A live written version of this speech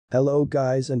Hello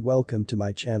guys and welcome to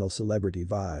my channel Celebrity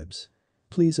Vibes.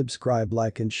 Please subscribe,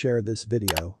 like and share this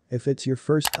video. If it's your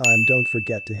first time, don't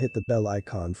forget to hit the bell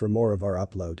icon for more of our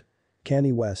upload.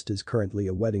 Kanye West is currently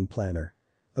a wedding planner.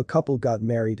 A couple got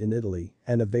married in Italy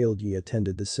and a veiled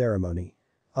attended the ceremony.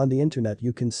 On the internet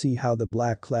you can see how the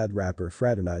black-clad rapper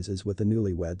fraternizes with the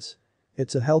newlyweds.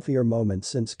 It's a healthier moment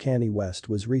since Kanye West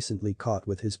was recently caught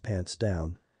with his pants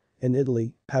down. In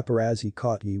Italy, paparazzi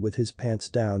caught Ye with his pants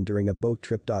down during a boat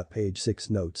trip. Page 6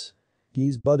 notes.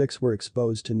 Ye's buttocks were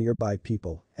exposed to nearby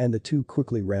people and the two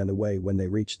quickly ran away when they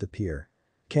reached the pier.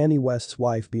 Kanye West's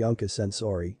wife Bianca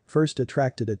Censori first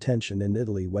attracted attention in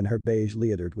Italy when her beige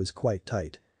leotard was quite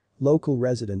tight. Local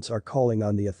residents are calling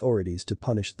on the authorities to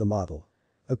punish the model.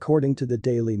 According to the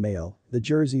Daily Mail, the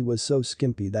jersey was so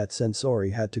skimpy that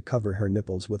Censori had to cover her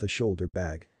nipples with a shoulder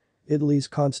bag. Italy's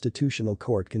constitutional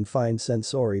court can fine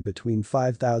Censori between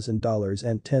 $5,000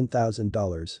 and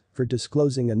 $10,000 for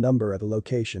disclosing a number at a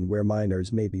location where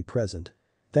minors may be present.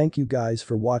 Thank you guys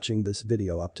for watching this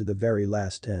video up to the very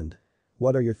last end.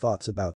 What are your thoughts about